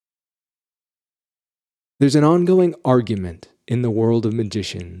There's an ongoing argument in the world of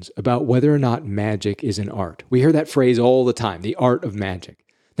magicians about whether or not magic is an art. We hear that phrase all the time, the art of magic.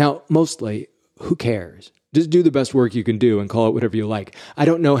 Now, mostly, who cares? Just do the best work you can do and call it whatever you like. I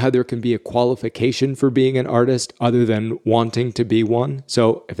don't know how there can be a qualification for being an artist other than wanting to be one.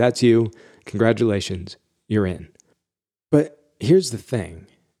 So if that's you, congratulations, you're in. But here's the thing.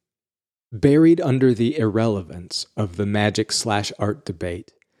 Buried under the irrelevance of the magic/art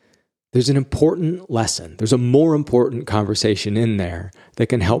debate, there's an important lesson. There's a more important conversation in there that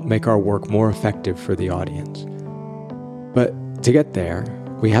can help make our work more effective for the audience. But to get there,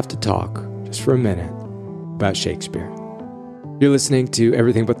 we have to talk, just for a minute, about Shakespeare. You're listening to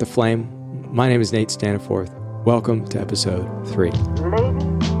Everything But the Flame. My name is Nate Staniforth. Welcome to episode 3. Ladies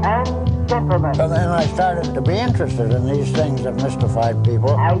and gentlemen. So then I started to be interested in these things that mystified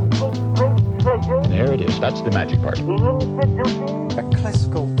people. I take great pleasure There it is. That's the magic part. in introducing A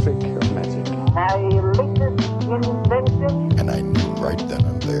classical trick of magic. my latest invention. And I knew right then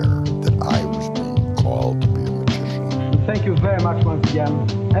and there that I was being called to be a magician. Thank you very much once again,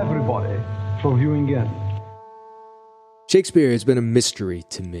 everybody, for viewing in. Shakespeare has been a mystery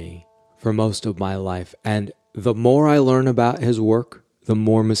to me for most of my life, and the more I learn about his work, the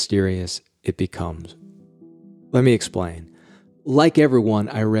more mysterious it becomes. Let me explain. Like everyone,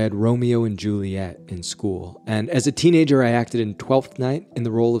 I read Romeo and Juliet in school, and as a teenager I acted in Twelfth Night in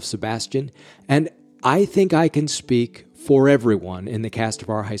the role of Sebastian, and I think I can speak for everyone in the cast of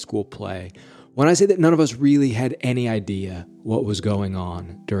our high school play when I say that none of us really had any idea what was going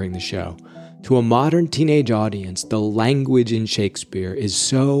on during the show. To a modern teenage audience, the language in Shakespeare is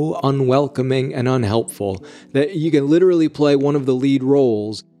so unwelcoming and unhelpful that you can literally play one of the lead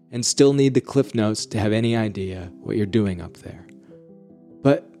roles and still need the Cliff Notes to have any idea what you're doing up there.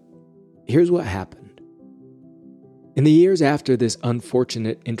 But here's what happened. In the years after this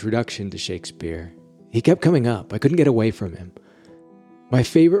unfortunate introduction to Shakespeare, he kept coming up. I couldn't get away from him. My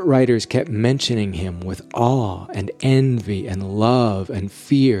favorite writers kept mentioning him with awe and envy and love and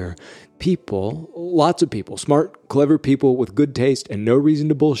fear. People, lots of people, smart, clever people with good taste and no reason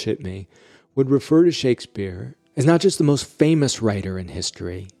to bullshit me, would refer to Shakespeare as not just the most famous writer in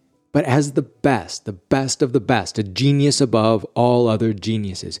history, but as the best of the best, a genius above all other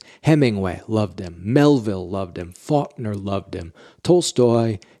geniuses. Hemingway loved him, Melville loved him, Faulkner loved him,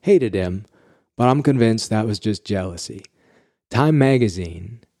 Tolstoy hated him, but I'm convinced that was just jealousy. Time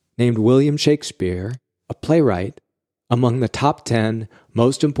magazine named William Shakespeare, a playwright, among the top 10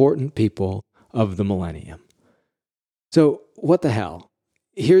 most important people of the millennium. So, what the hell?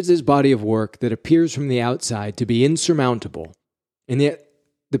 Here's this body of work that appears from the outside to be insurmountable, and yet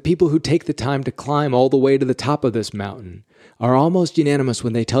the people who take the time to climb all the way to the top of this mountain are almost unanimous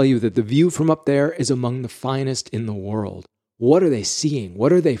when they tell you that the view from up there is among the finest in the world. What are they seeing?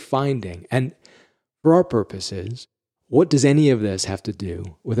 What are they finding? And for our purposes, what does any of this have to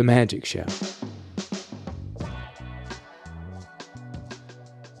do with a magic show?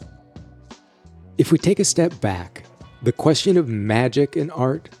 If we take a step back, the question of magic and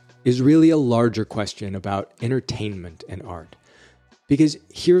art is really a larger question about entertainment and art. Because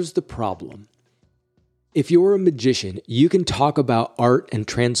here's the problem. If you're a magician, you can talk about art and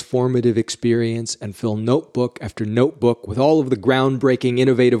transformative experience and fill notebook after notebook with all of the groundbreaking,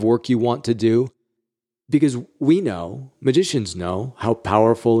 innovative work you want to do. Because we know, magicians know, how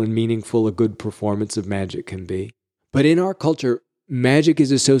powerful and meaningful a good performance of magic can be. But in our culture, magic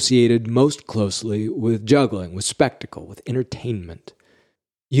is associated most closely with juggling, with spectacle, with entertainment.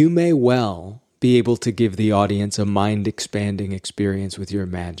 You may well be able to give the audience a mind-expanding experience with your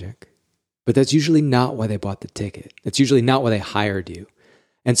magic, but that's usually not why they bought the ticket. That's usually not why they hired you.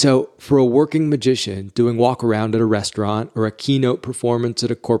 And so for a working magician doing walk around at a restaurant or a keynote performance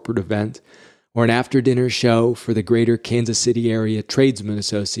at a corporate event or an after-dinner show for the Greater Kansas City Area Tradesmen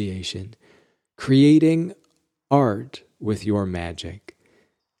Association, creating art with your magic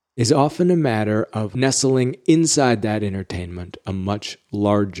is often a matter of nestling inside that entertainment a much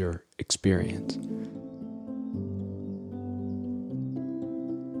larger experience.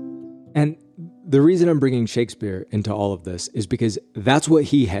 And the reason I'm bringing Shakespeare into all of this is because that's what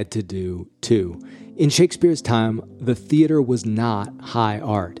he had to do too. In Shakespeare's time, the theater was not high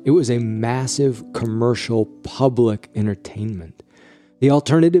art. It was a massive commercial public entertainment. The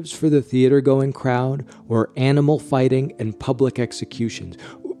alternatives for the theater-going crowd were animal fighting and public executions.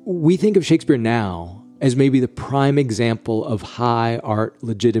 We think of Shakespeare now as maybe the prime example of high art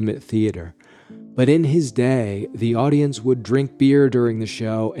legitimate theater. But in his day, the audience would drink beer during the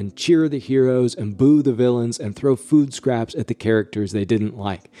show and cheer the heroes and boo the villains and throw food scraps at the characters they didn't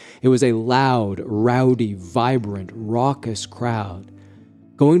like. It was a loud, rowdy, vibrant, raucous crowd.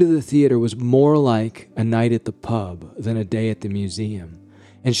 Going to the theater was more like a night at the pub than a day at the museum.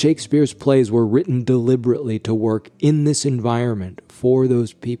 And Shakespeare's plays were written deliberately to work in this environment for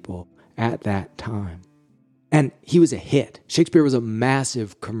those people at that time. And he was a hit. Shakespeare was a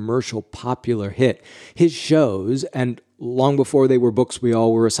massive commercial popular hit. His shows, and long before they were books we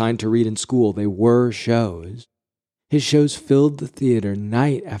all were assigned to read in school, they were shows. His shows filled the theater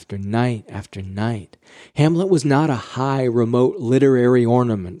night after night after night. Hamlet was not a high, remote literary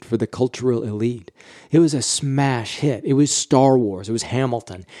ornament for the cultural elite. It was a smash hit. It was Star Wars. It was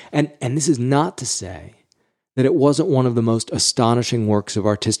Hamilton. And this is not to say that it wasn't one of the most astonishing works of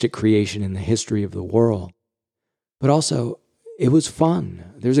artistic creation in the history of the world. But also, it was fun.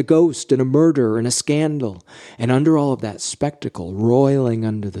 There's a ghost and a murder and a scandal. And under all of that spectacle, roiling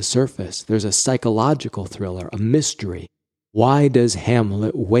under the surface, there's a psychological thriller, a mystery. Why does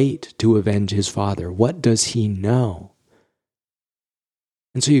Hamlet wait to avenge his father? What does he know?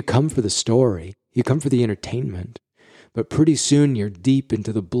 And so you come for the story, you come for the entertainment, but pretty soon you're deep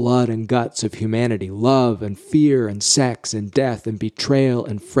into the blood and guts of humanity, love and fear and sex and death and betrayal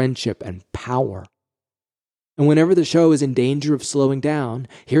and friendship and power. And whenever the show is in danger of slowing down,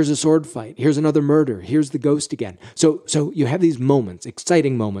 here's a sword fight, here's another murder, here's the ghost again. So you have these moments,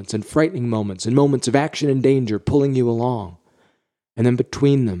 exciting moments and frightening moments and moments of action and danger pulling you along. And then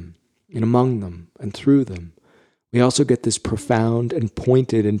between them and among them and through them, we also get this profound and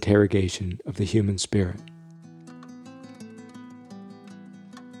pointed interrogation of the human spirit.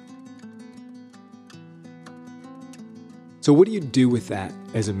 So what do you do with that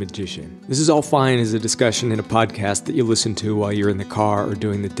as a magician? This is all fine as a discussion in a podcast that you listen to while you're in the car or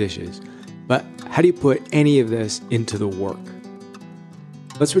doing the dishes. But how do you put any of this into the work?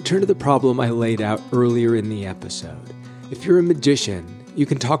 Let's return to the problem I laid out earlier in the episode. If you're a magician, you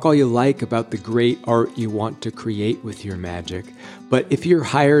can talk all you like about the great art you want to create with your magic, but if you're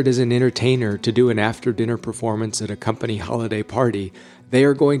hired as an entertainer to do an after-dinner performance at a company holiday party, they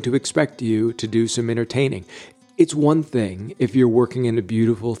are going to expect you to do some entertaining. It's one thing if you're working in a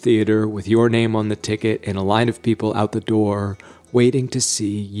beautiful theater with your name on the ticket and a line of people out the door waiting to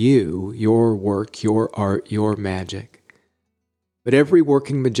see you, your work, your art, your magic. But every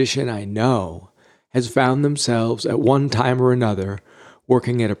working magician I know has found themselves at one time or another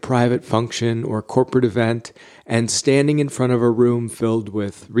working at a private function or corporate event and standing in front of a room filled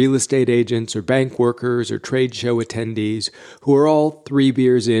with real estate agents or bank workers or trade show attendees who are all 3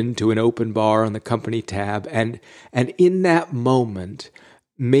 beers into an open bar on the company tab, and in that moment,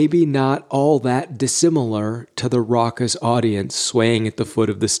 maybe not all that dissimilar to the raucous audience swaying at the foot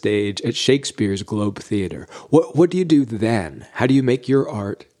of the stage at Shakespeare's Globe Theatre. What do you do then? How do you make your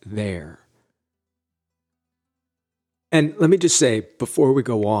art there? And let me just say, before we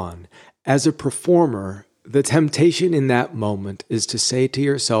go on, as a performer, the temptation in that moment is to say to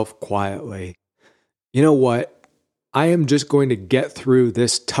yourself quietly, you know what? I am just going to get through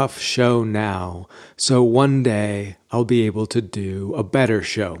this tough show now, so one day I'll be able to do a better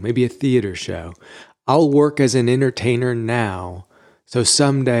show, maybe a theater show. I'll work as an entertainer now, so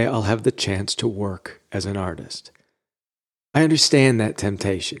someday I'll have the chance to work as an artist. I understand that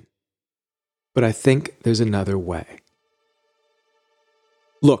temptation, but I think there's another way.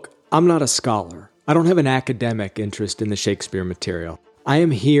 Look, I'm not a scholar. I don't have an academic interest in the Shakespeare material. I am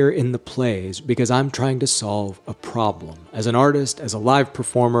here in the plays because I'm trying to solve a problem. As an artist, as a live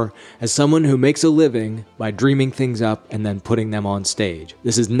performer, as someone who makes a living by dreaming things up and then putting them on stage.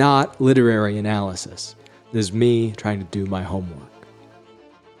 This is not literary analysis. This is me trying to do my homework.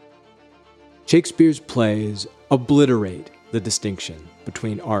 Shakespeare's plays obliterate the distinction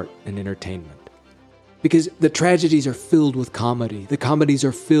between art and entertainment. Because the tragedies are filled with comedy. The comedies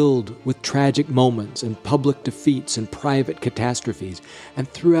are filled with tragic moments and public defeats and private catastrophes. And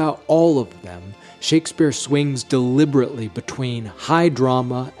throughout all of them, Shakespeare swings deliberately between high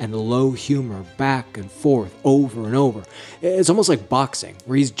drama and low humor, back and forth, over and over. It's almost like boxing,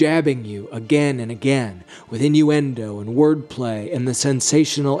 where he's jabbing you again and again with innuendo and wordplay and the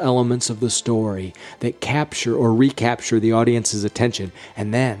sensational elements of the story that capture or recapture the audience's attention.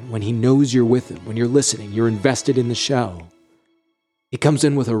 And then, when he knows you're with him, when you're listening, you're invested in the show, he comes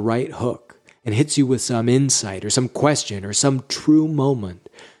in with a right hook and hits you with some insight or some question or some true moment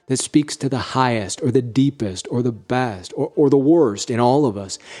that speaks to the highest or the deepest or the best or the worst in all of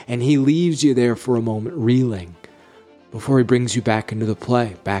us, and he leaves you there for a moment reeling before he brings you back into the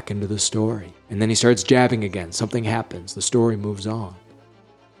play, back into the story. And then he starts jabbing again. Something happens. The story moves on.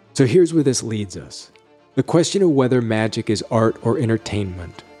 So here's where this leads us. The question of whether magic is art or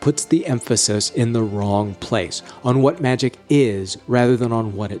entertainment puts the emphasis in the wrong place, on what magic is rather than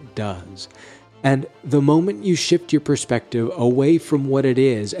on what it does. And the moment you shift your perspective away from what it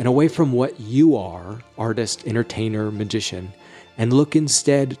is and away from what you are, artist, entertainer, magician, and look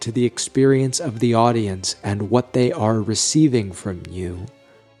instead to the experience of the audience and what they are receiving from you,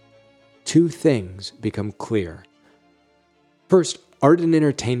 two things become clear. First, art and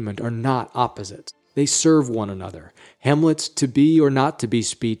entertainment are not opposites. They serve one another. Hamlet's to be or not to be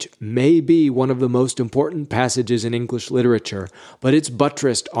speech may be one of the most important passages in English literature, but it's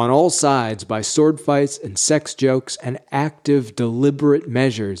buttressed on all sides by sword fights and sex jokes and active, deliberate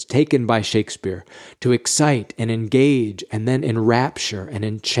measures taken by Shakespeare to excite and engage and then enrapture and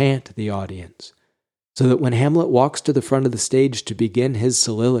enchant the audience. So that when Hamlet walks to the front of the stage to begin his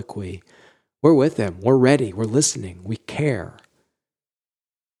soliloquy, we're with him, we're ready, we're listening, we care.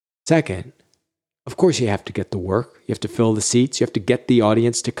 Second, of course you have to get the work, you have to fill the seats, you have to get the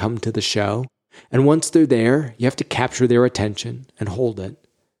audience to come to the show, and once they're there, you have to capture their attention and hold it.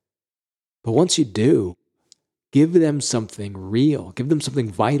 But once you do, give them something real, give them something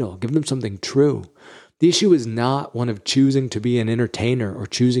vital, give them something true. The issue is not one of choosing to be an entertainer or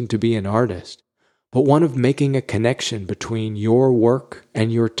choosing to be an artist, but one of making a connection between your work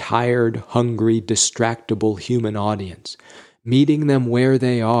and your tired, hungry, distractible human audience, meeting them where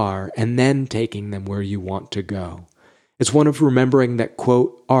they are and then taking them where you want to go. It's one of remembering that,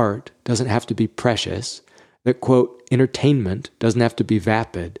 quote, art doesn't have to be precious, that, quote, entertainment doesn't have to be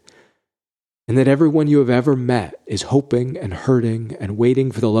vapid, and that everyone you have ever met is hoping and hurting and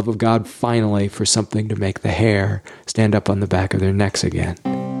waiting for the love of God finally for something to make the hair stand up on the back of their necks again.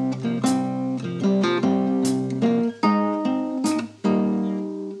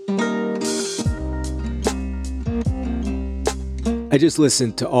 I just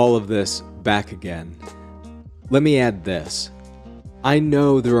listened to all of this back again. Let me add this. I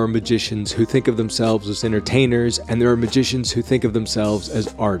know there are magicians who think of themselves as entertainers, and there are magicians who think of themselves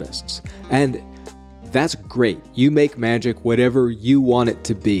as artists. And that's great. You make magic whatever you want it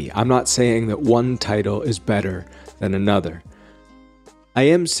to be. I'm not saying that one title is better than another. I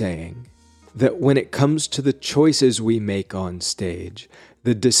am saying that when it comes to the choices we make on stage,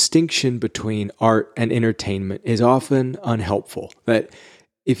 the distinction between art and entertainment is often unhelpful. That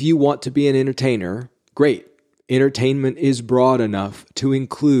if you want to be an entertainer, great. Entertainment is broad enough to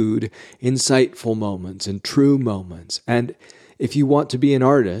include insightful moments and true moments. And if you want to be an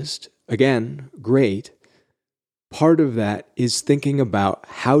artist, again, great. Part of that is thinking about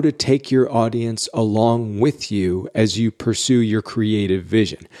how to take your audience along with you as you pursue your creative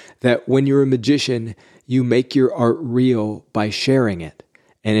vision. That when you're a magician, you make your art real by sharing it.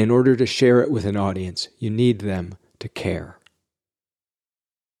 And in order to share it with an audience, you need them to care.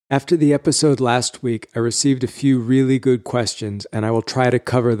 After the episode last week, I received a few really good questions, and I will try to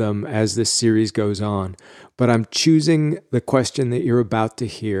cover them as this series goes on. But I'm choosing the question that you're about to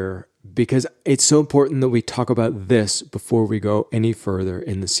hear because it's so important that we talk about this before we go any further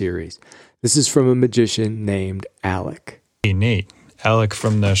in the series. This is from a magician named Alec. Hey, Nate. Alec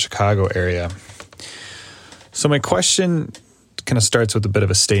from the Chicago area. So my question kind of starts with a bit of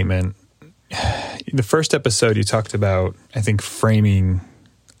a statement. In the first episode, you talked about, I think, framing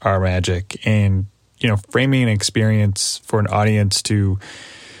our magic and, framing an experience for an audience to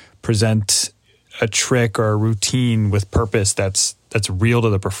present a trick or a routine with purpose that's real to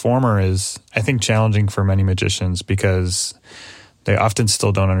the performer is, I think, challenging for many magicians because they often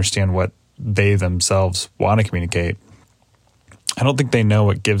still don't understand what they themselves want to communicate. I don't think they know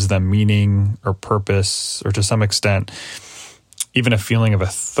what gives them meaning or purpose, or to some extent, even a feeling of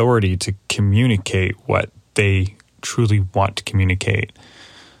authority to communicate what they truly want to communicate.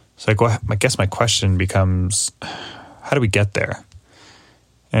 So I guess my question becomes, how do we get there?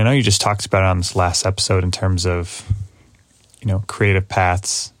 And I know you just talked about it on this last episode in terms of, creative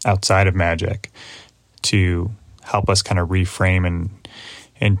paths outside of magic to help us kind of reframe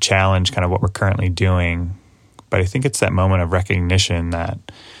and challenge kind of what we're currently doing. But I think it's that moment of recognition that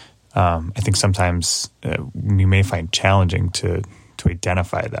I think sometimes we may find challenging to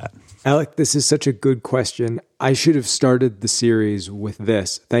identify that. Alec, this is such a good question. I should have started the series with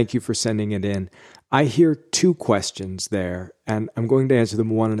this. Thank you for sending it in. I hear two questions there, and I'm going to answer them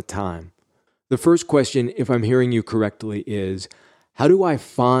one at a time. The first question, if I'm hearing you correctly, is how do I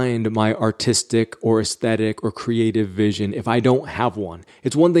find my artistic or aesthetic or creative vision if I don't have one?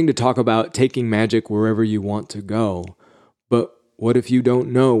 It's one thing to talk about taking magic wherever you want to go, but what if you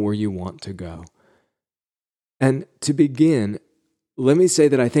don't know where you want to go? And to begin, let me say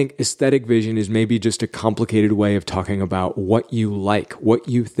that I think aesthetic vision is maybe just a complicated way of talking about what you like, what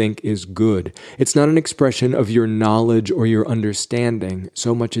you think is good. It's not an expression of your knowledge or your understanding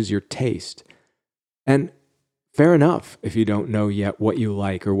so much as your taste. And fair enough if you don't know yet what you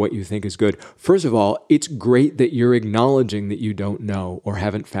like or what you think is good. First of all, it's great that you're acknowledging that you don't know or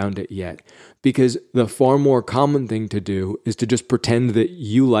haven't found it yet, because the far more common thing to do is to just pretend that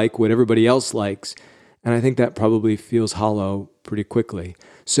you like what everybody else likes. And I think that probably feels hollow pretty quickly.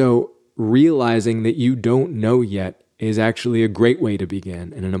 So realizing that you don't know yet is actually a great way to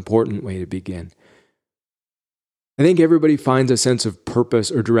begin and an important way to begin. I think everybody finds a sense of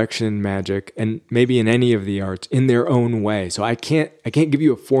purpose or direction in magic, and maybe in any of the arts, in their own way. So I can't give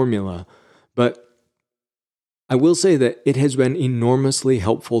you a formula, but I will say that it has been enormously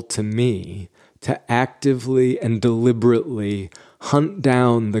helpful to me to actively and deliberately hunt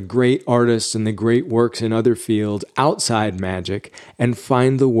down the great artists and the great works in other fields outside magic and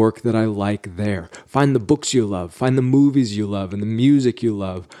find the work that I like there. Find the books you love, find the movies you love and the music you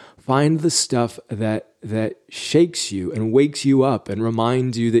love. Find the stuff that shakes you and wakes you up and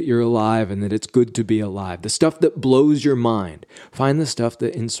reminds you that you're alive and that it's good to be alive. The stuff that blows your mind. Find the stuff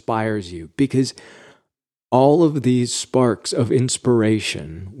that inspires you, because all of these sparks of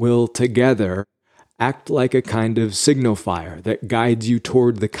inspiration will together act like a kind of signifier that guides you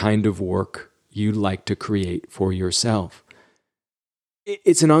toward the kind of work you'd like to create for yourself.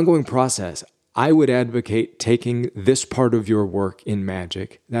 It's an ongoing process. I would advocate taking this part of your work in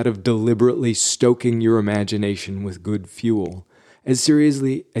magic, that of deliberately stoking your imagination with good fuel, as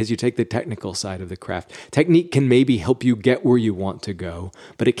seriously as you take the technical side of the craft. Technique can maybe help you get where you want to go,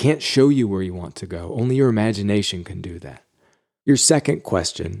 but it can't show you where you want to go. Only your imagination can do that. Your second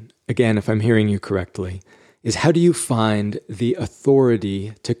question, again, if I'm hearing you correctly, is how do you find the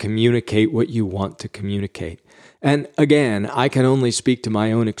authority to communicate what you want to communicate? And again, I can only speak to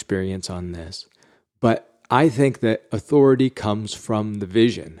my own experience on this, but I think that authority comes from the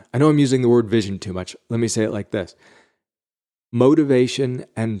vision. I know I'm using the word vision too much. Let me say it like this. Motivation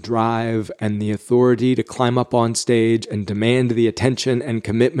and drive and the authority to climb up on stage and demand the attention and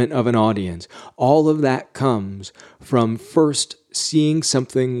commitment of an audience. All of that comes from first seeing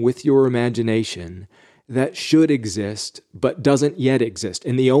something with your imagination that should exist but doesn't yet exist.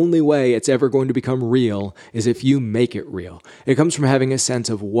 And the only way it's ever going to become real is if you make it real. It comes from having a sense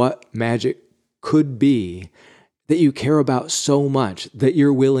of what magic could be that you care about so much that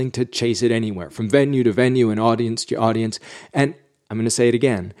you're willing to chase it anywhere, from venue to venue and audience to audience. And I'm going to say it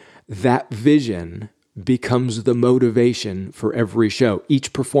again, that vision becomes the motivation for every show.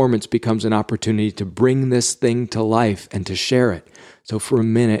 Each performance becomes an opportunity to bring this thing to life and to share it. So for a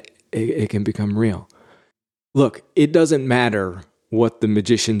minute, it can become real. Look, it doesn't matter what the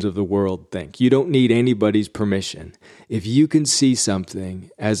magicians of the world think. You don't need anybody's permission. If you can see something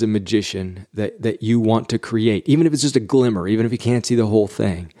as a magician that you want to create, even if it's just a glimmer, even if you can't see the whole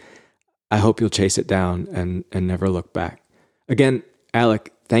thing, I hope you'll chase it down and never look back. Again,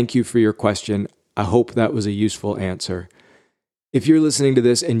 Alec, thank you for your question. I hope that was a useful answer. If you're listening to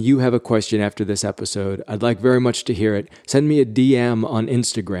this and you have a question after this episode, I'd like very much to hear it. Send me a DM on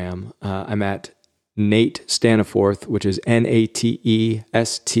Instagram. I'm at Nate Staniforth, which is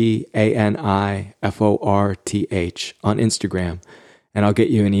NateStaniforth on Instagram, and I'll get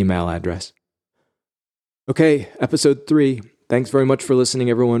you an email address. Okay, episode 3. Thanks very much for listening,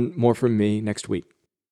 everyone. More from me next week.